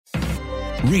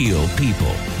Real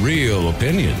people, real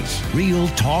opinions, real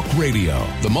talk radio.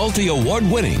 The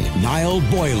multi-award-winning Niall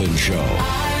Boylan Show.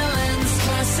 Ireland's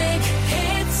classic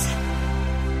hits.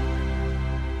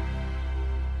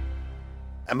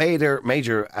 A major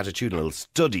attitudinal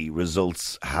study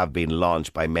results have been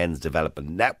launched by Men's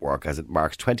Development Network as it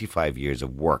marks 25 years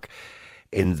of work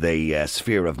in the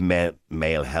sphere of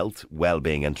male health,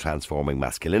 well-being and transforming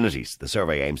masculinities. The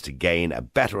survey aims to gain a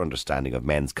better understanding of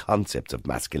men's concepts of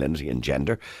masculinity and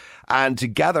gender and to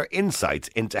gather insights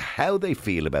into how they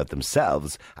feel about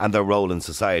themselves and their role in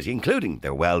society, including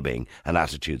their well-being and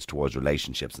attitudes towards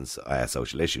relationships and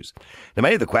social issues. Now,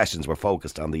 many of the questions were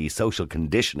focused on the social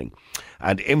conditioning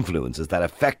and influences that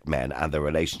affect men and their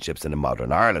relationships in a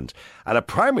modern Ireland. And a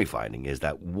primary finding is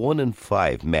that 1 in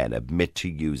 5 men admit to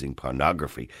using pornography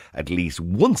at least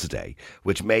once a day,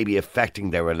 which may be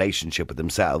affecting their relationship with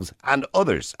themselves and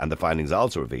others. And the findings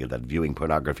also reveal that viewing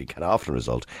pornography can often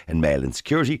result in male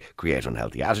insecurity, create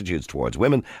unhealthy attitudes towards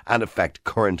women and affect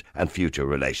current and future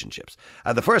relationships.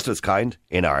 The first of its kind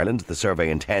in Ireland, the survey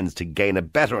intends to gain a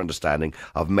better understanding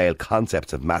of male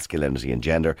concepts of masculinity and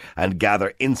gender and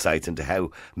gather insights into how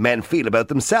men feel about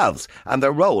themselves and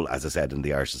their role, as I said, in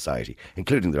the Irish society,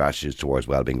 including their attitudes towards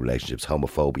well-being relationships,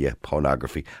 homophobia,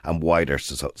 pornography and wider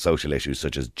social issues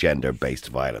such as gender-based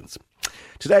violence.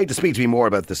 Today, to speak to me more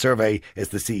about the survey, is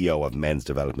the CEO of Men's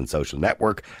Development Social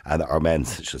Network, and the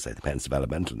Men's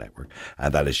Developmental Network,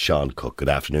 and that is Sean Cooke. Good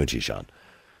afternoon to you, Sean.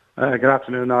 Good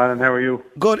afternoon, Niall, and how are you?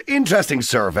 Good, interesting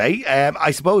survey. I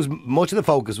suppose much of the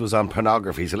focus was on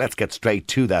pornography, so let's get straight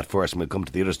to that first, and we'll come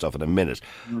to the other stuff in a minute.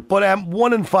 But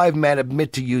 1 in 5 men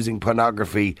admit to using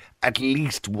pornography at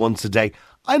least once a day.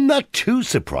 I'm not too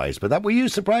surprised by that. Were you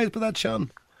surprised by that,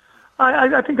 Sean?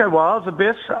 I think I was a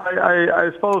bit.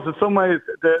 I suppose in some ways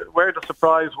where the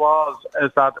surprise was is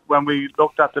that when we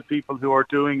looked at the people who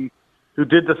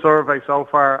did the survey so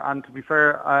far, and to be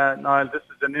fair, Niall, this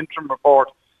is an interim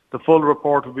report. The full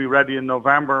report will be ready in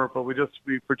November, but we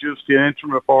produced the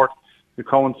interim report to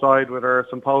coincide with our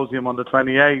symposium on the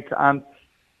 28th. And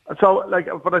so,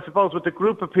 but I suppose with the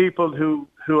group of people who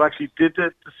actually did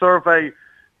the survey,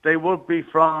 they would be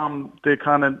from the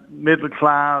kind of middle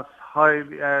class, high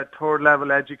third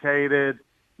level educated,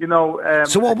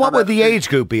 so what would the age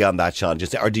group be on that, Sean?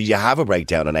 Or did you have a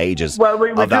breakdown on ages of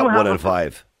that 1 in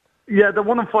 5? Yeah, the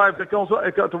 1 in 5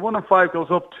 the 1 in 5 goes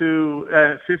up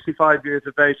to 55 years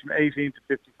of age, from 18 to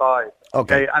 55.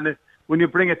 Okay, and when you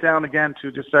bring it down again to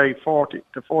just say 40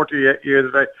 to 48 years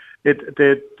of age,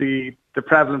 the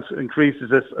prevalence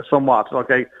increases somewhat.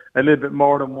 Okay, a little bit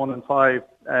more than 1 in 5.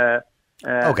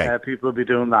 People will be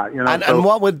doing that, And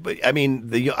what would, I'm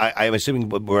assuming,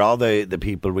 were all the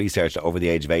people researched over the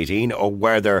age of 18,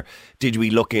 or did we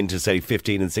look into, say,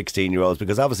 15 and 16-year-olds?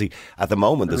 Because obviously, at the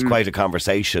moment, there's quite a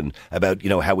conversation about,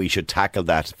 how we should tackle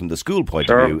that from the school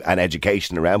point of view and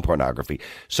education around pornography.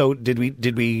 So did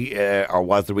we, or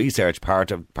was the research part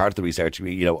of the research,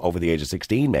 over the age of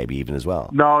 16, maybe even as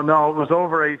well? No, it was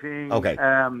over 18. Okay.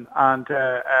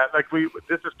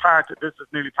 This is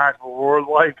nearly part of a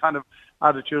worldwide kind of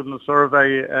attitudinal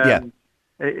survey.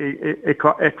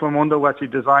 Equimundo actually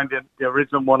designed the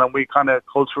original one, and we kind of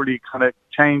culturally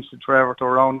changed it to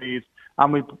our own needs,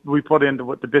 and we put in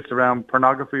the bits around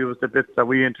pornography. It was the bits that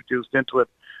we introduced into it.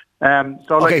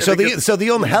 So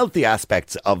the unhealthy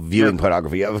aspects of viewing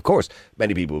pornography, of course,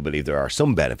 many people believe there are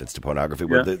some benefits to pornography,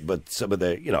 but some of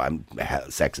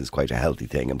sex is quite a healthy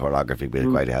thing, and pornography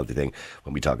is quite a healthy thing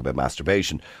when we talk about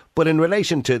masturbation. But in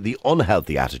relation to the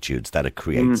unhealthy attitudes that it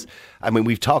creates,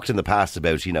 we've talked in the past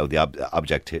about,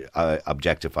 the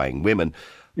objectifying women.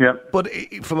 Yeah. But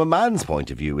from a man's point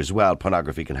of view as well,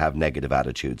 pornography can have negative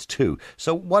attitudes too.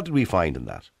 So what did we find in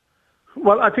that?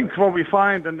 Well, I think what we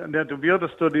find, and there'll be other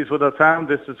studies would have found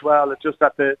this as well, it's just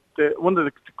that one of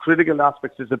the critical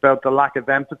aspects is about the lack of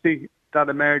empathy that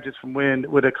emerges from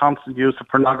with a constant use of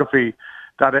pornography,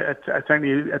 that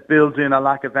it builds in a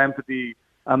lack of empathy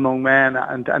among men,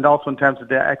 and also in terms of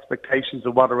their expectations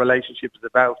of what a relationship is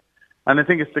about. And I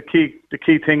think it's the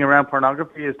key thing around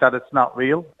pornography is that it's not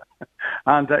real.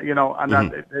 And to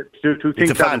think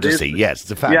it's a fantasy. Yes,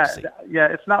 it's a fantasy. Yeah,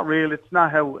 it's not real. It's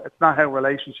not how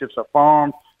relationships are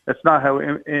formed. It's not how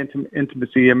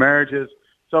intimacy emerges.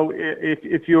 So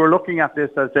if you were looking at this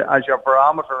as your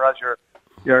barometer, as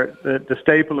the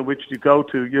staple in which you go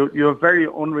to, you have very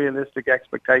unrealistic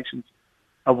expectations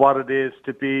of what it is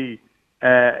to be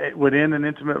within an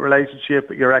intimate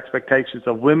relationship. Your expectations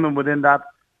of women within that,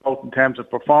 both in terms of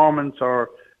performance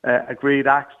or agreed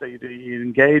acts that you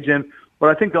engage in.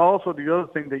 But I think also the other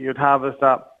thing that you'd have is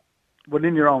that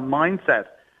within your own mindset,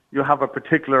 you have a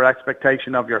particular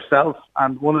expectation of yourself.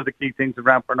 And one of the key things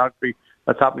around pornography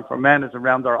that's happening for men is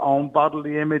around their own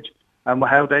bodily image and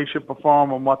how they should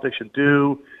perform and what they should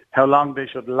do, how long they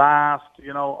should last,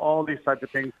 all these types of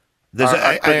things.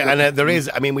 There is,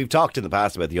 we've talked in the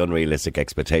past about the unrealistic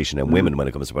expectation in women when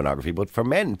it comes to pornography, but for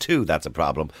men too, that's a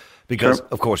problem because,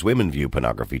 of course, women view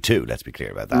pornography too, let's be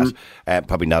clear about that.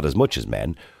 Probably not as much as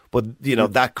men, but,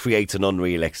 that creates an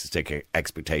unrealistic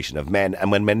expectation of men. And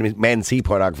when men see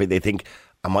pornography, they think,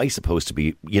 am I supposed to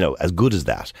be, as good as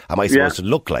that? Am I supposed to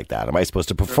look like that? Am I supposed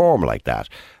to perform like that?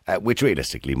 Which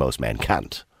realistically most men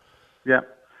can't. Yeah.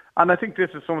 And I think this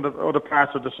is some of the other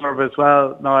parts of the survey as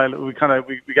well, Niall. We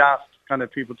asked kind of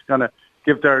people to kind of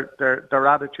give their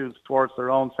attitudes towards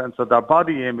their own sense of their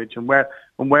body image and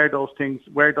where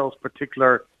those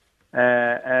particular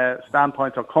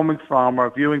standpoints are coming from or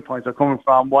viewing points are coming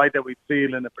from, why do we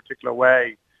feel in a particular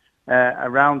way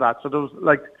around that. So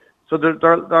there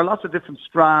are lots of different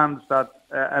strands that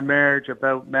emerge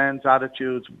about men's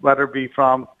attitudes, whether it be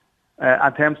from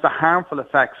in terms of the harmful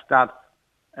effects that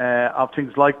of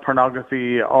things like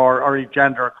pornography or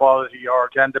gender equality or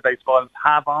gender-based violence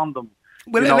have on them.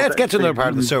 Well, let's get to another part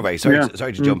of the survey.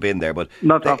 Sorry to jump in there, but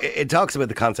it talks about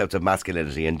the concept of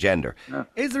masculinity and gender. Yeah.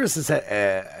 Is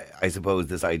there, I suppose,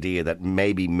 this idea that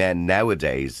maybe men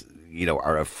nowadays,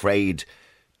 are afraid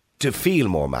to feel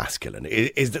more masculine?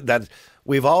 Is that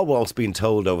we've almost been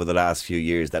told over the last few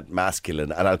years that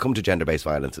masculine, and I'll come to gender-based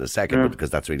violence in a second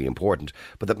because that's really important,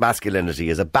 but that masculinity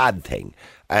is a bad thing.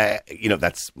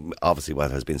 That's obviously what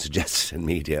has been suggested in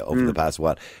media over the past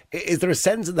while. Is there a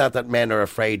sense of that men are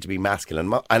afraid to be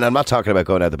masculine? And I'm not talking about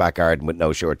going out the back garden with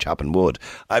no shirt chopping wood.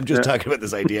 I'm just talking about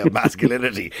this idea of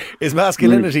masculinity. Is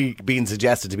masculinity being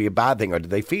suggested to be a bad thing, or do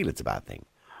they feel it's a bad thing?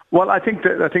 Well, I think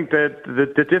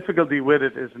the difficulty with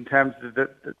it is in terms of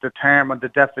the term and the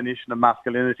definition of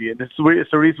masculinity, and it's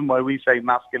the reason why we say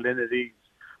masculinity.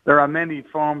 There are many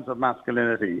forms of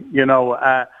masculinity,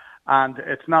 and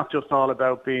it's not just all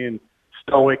about being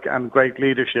stoic and great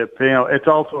leadership. It's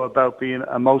also about being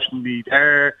emotionally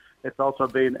there. It's also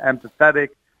being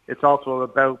empathetic. It's also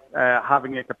about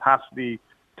having a capacity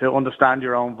to understand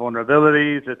your own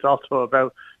vulnerabilities. It's also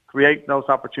about creating those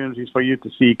opportunities for you to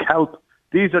seek help.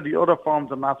 These are the other forms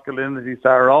of masculinity that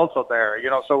are also there,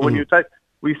 So when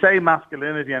we say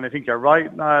masculinity, and I think you're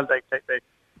right, Niall,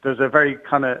 there's a very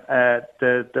kind of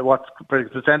what's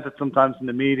presented sometimes in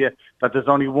the media that there's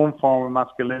only one form of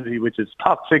masculinity, which is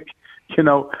toxic,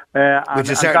 which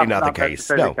is certainly not the case.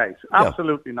 No,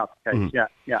 absolutely not the case.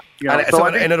 Yeah.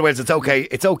 In other words, it's okay.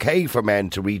 It's okay for men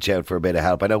to reach out for a bit of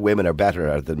help. I know women are better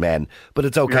at it than men, but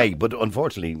it's okay. Yeah. But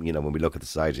unfortunately, when we look at the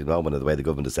society at the moment and the way the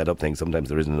government has set up things, sometimes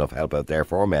there isn't enough help out there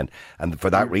for men, and for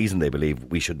that reason, they believe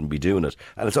we shouldn't be doing it.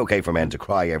 And it's okay for men to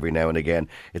cry every now and again.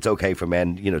 It's okay for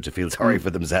men, to feel sorry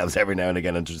for themselves every now and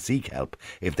again and to seek help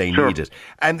if they need it.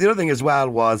 And the other thing as well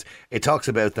was it talks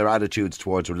about their attitudes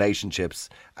towards relationships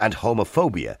and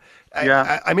homophobia.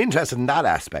 I'm interested in that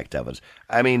aspect of it.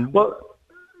 What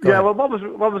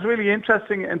was really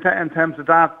interesting in terms of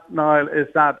that, Niall, is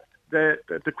that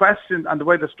the question and the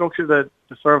way the structure of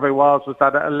the survey was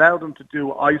that it allowed them to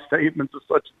do I statements as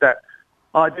such that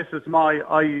this is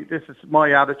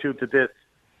my attitude to this,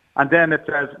 and then it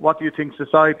says what do you think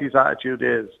society's attitude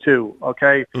is too?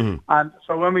 Okay, and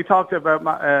so when we talked about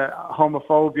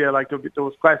homophobia, like there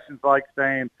was questions like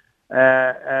saying,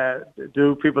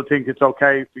 do people think it's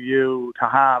okay for you to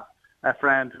have a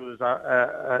friend who's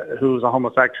a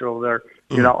homosexual, or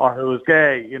or who is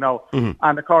gay,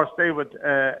 and of course they would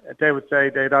say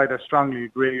they'd either strongly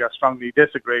agree or strongly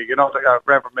disagree,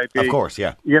 whatever it may be. Of course,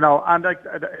 yeah. And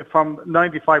from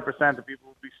 95% of people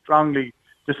would be strongly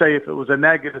to say if it was a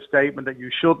negative statement that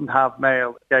you shouldn't have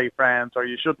male gay friends or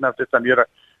you shouldn't have this and the other,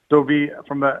 there would be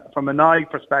from a Niall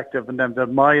perspective, and then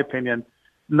in my opinion,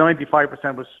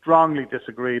 95% would strongly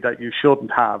disagree that you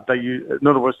shouldn't have, in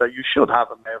other words, that you should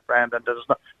have a male friend, and there's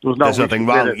nothing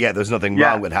wrong. Yeah, there's nothing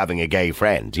wrong with having a gay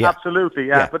friend. Yeah, absolutely.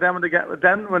 Yeah, but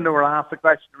then when they were asked the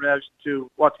question in relation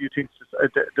to what do you think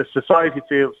the society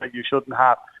feels that you shouldn't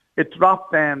have, it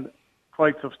dropped then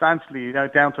quite substantially,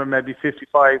 down to maybe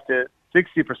 55 to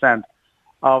 60%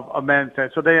 of men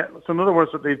said. So in other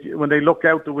words, when they look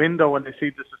out the window and they see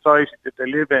the society that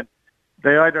they live in,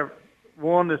 they either,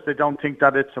 one is they don't think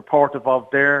that it's supportive of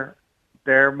their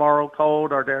moral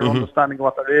code or their understanding of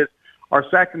what there is, or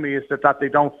secondly is that they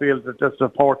don't feel that this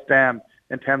supports them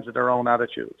in terms of their own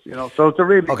attitudes. So it's a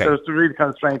really kind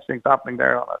of strange things happening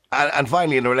there on it. And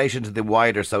finally, in relation to the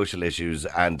wider social issues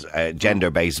and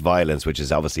gender-based violence, which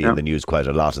is obviously in the news quite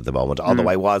a lot at the moment, although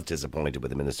I was disappointed with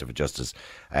the Minister for Justice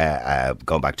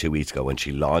going back 2 weeks ago when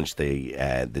she launched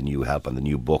the new help and the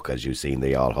new book, as you've seen,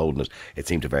 they all holding it. It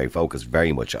seemed to focus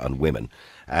very much on women.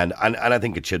 And I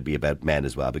think it should be about men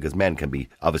as well, because men can be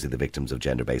obviously the victims of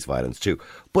gender-based violence too.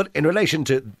 But in relation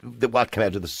to what came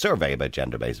out of the survey about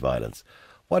gender-based violence,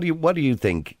 what do you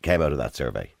think came out of that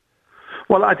survey?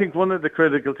 Well, I think one of the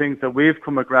critical things that we've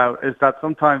come across is that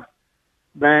sometimes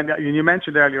men, you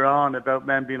mentioned earlier on about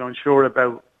men being unsure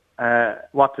about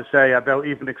what to say, about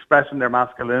even expressing their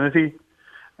masculinity.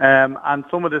 And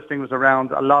some of this thing was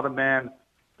around a lot of men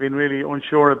being really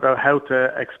unsure about how to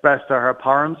express their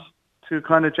abhorrence to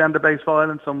kind of gender-based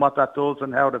violence and what that does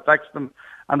and how it affects them.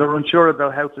 And they're unsure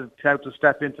about how to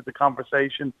step into the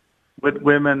conversation with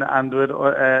women and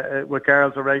with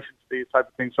girls in relation to these type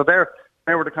of things. So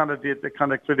they were the kind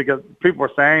of critical. People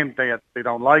were saying they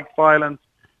don't like violence,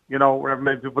 you know,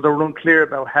 but they were unclear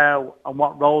about how and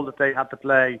what role that they had to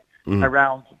play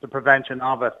around the prevention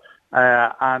of it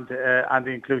and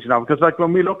the inclusion of it. Because like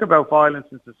when we look about violence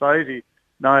in society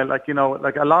now, like, you know,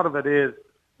 like a lot of it is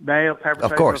male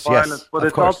perpetration of violence, but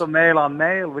it's also male on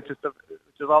male, which is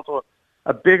also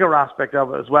a bigger aspect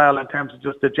of it as well, in terms of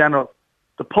just the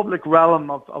public realm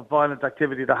of violent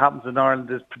activity that happens in Ireland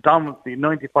is predominantly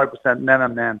 95% men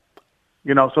on men.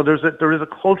 You know, so there is a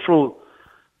cultural,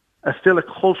 still a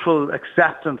cultural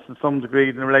acceptance in some degree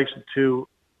in relation to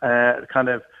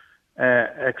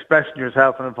expressing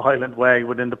yourself in a violent way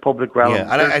within the public realm.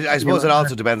 Yeah, and I suppose it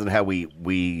also depends on how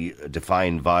we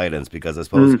define violence, because I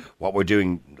suppose what we're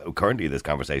doing currently in this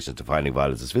conversation is defining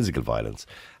violence as physical violence.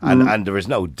 And there is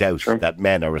no doubt that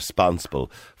men are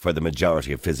responsible for the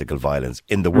majority of physical violence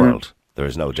in the world. There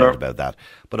is no doubt about that.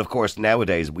 But of course,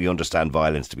 nowadays we understand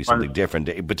violence to be something different,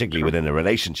 particularly within a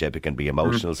relationship. It can be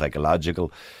emotional,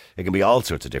 psychological. It can be all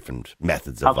sorts of different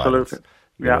methods of violence.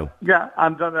 Yeah,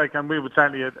 and we would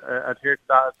certainly adhere to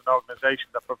that as an organisation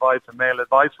that provides a male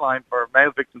advice line for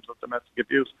male victims of domestic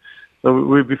abuse. So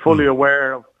we'd be fully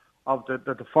aware of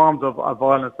the forms of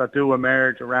violence that do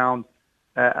emerge around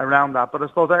that. But I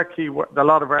suppose a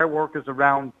lot of our work is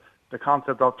around the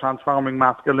concept of transforming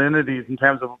masculinities in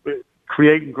terms of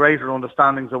creating greater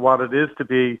understandings of what it is to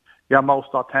be your most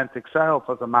authentic self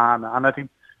as a man. And I think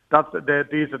that's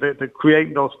the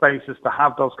creating those spaces to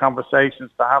have those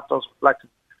conversations, to have those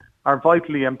reflections, are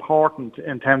vitally important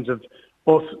in terms of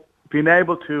us being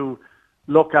able to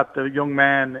look at the young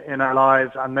men in our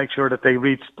lives and make sure that they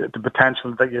reach the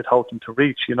potential that you'd hope them to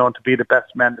reach, you know, and to be the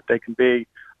best men that they can be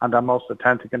and their most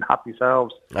authentic and happy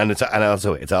selves. And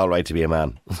also it's all right to be a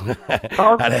man,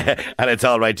 and it's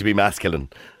all right to be masculine.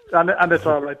 And it's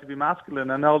all right to be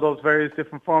masculine, and all those various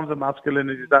different forms of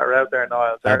masculinity that are out there,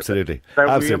 Niall. Absolutely.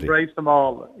 We embrace them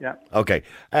all, yeah. Okay,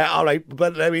 all right.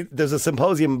 But I mean, there's a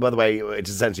symposium, by the way. It's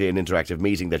essentially an interactive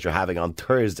meeting that you're having on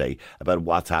Thursday about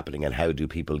what's happening and how do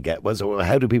people get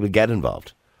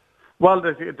involved? Well,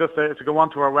 if you go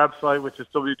onto our website, which is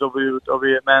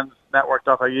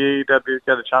www.mensnetwork.ie, they'll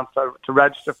get a chance to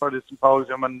register for the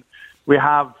symposium, and we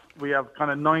have kind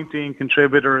of 19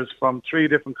 contributors from 3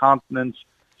 different continents,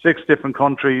 6 different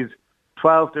countries,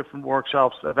 12 different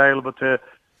workshops available to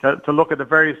look at the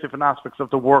various different aspects of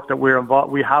the work that we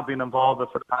have been involved with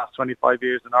for the past 25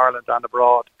 years in Ireland and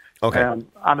abroad. Okay.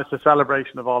 And it's a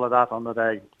celebration of all of that on the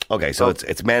day. Okay, so it's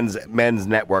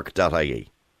mensnetwork.ie.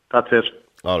 That's it.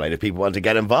 All right, if people want to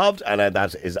get involved, and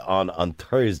that is on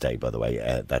Thursday, by the way,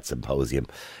 that symposium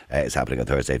is happening on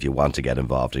Thursday. If you want to get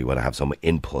involved or you want to have some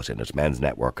input in it,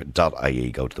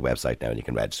 mensnetwork.ie, go to the website now and you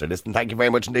can register. Listen, thank you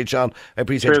very much indeed, Sean. I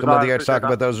appreciate you coming on the air to talk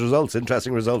about those results.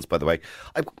 Interesting results, by the way.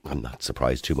 I'm not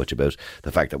surprised too much about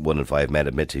the fact that 1 in 5 men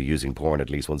admit to using porn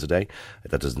at least once a day.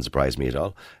 That doesn't surprise me at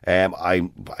all. I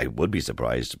would be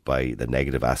surprised by the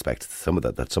negative aspects some of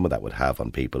that would have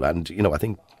on people. And, you know, I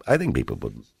think people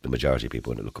would, the majority of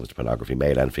people, when it comes to pornography,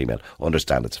 male and female,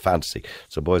 understand it's a fantasy.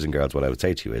 So boys and girls, what I would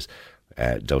say to you is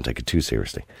don't take it too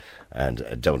seriously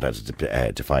and don't let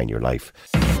it define your life.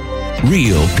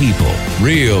 Real people,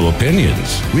 real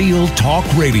opinions, real talk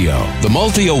radio. The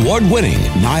multi-award winning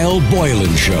Niall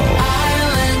Boylan Show.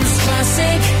 Ireland's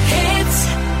classic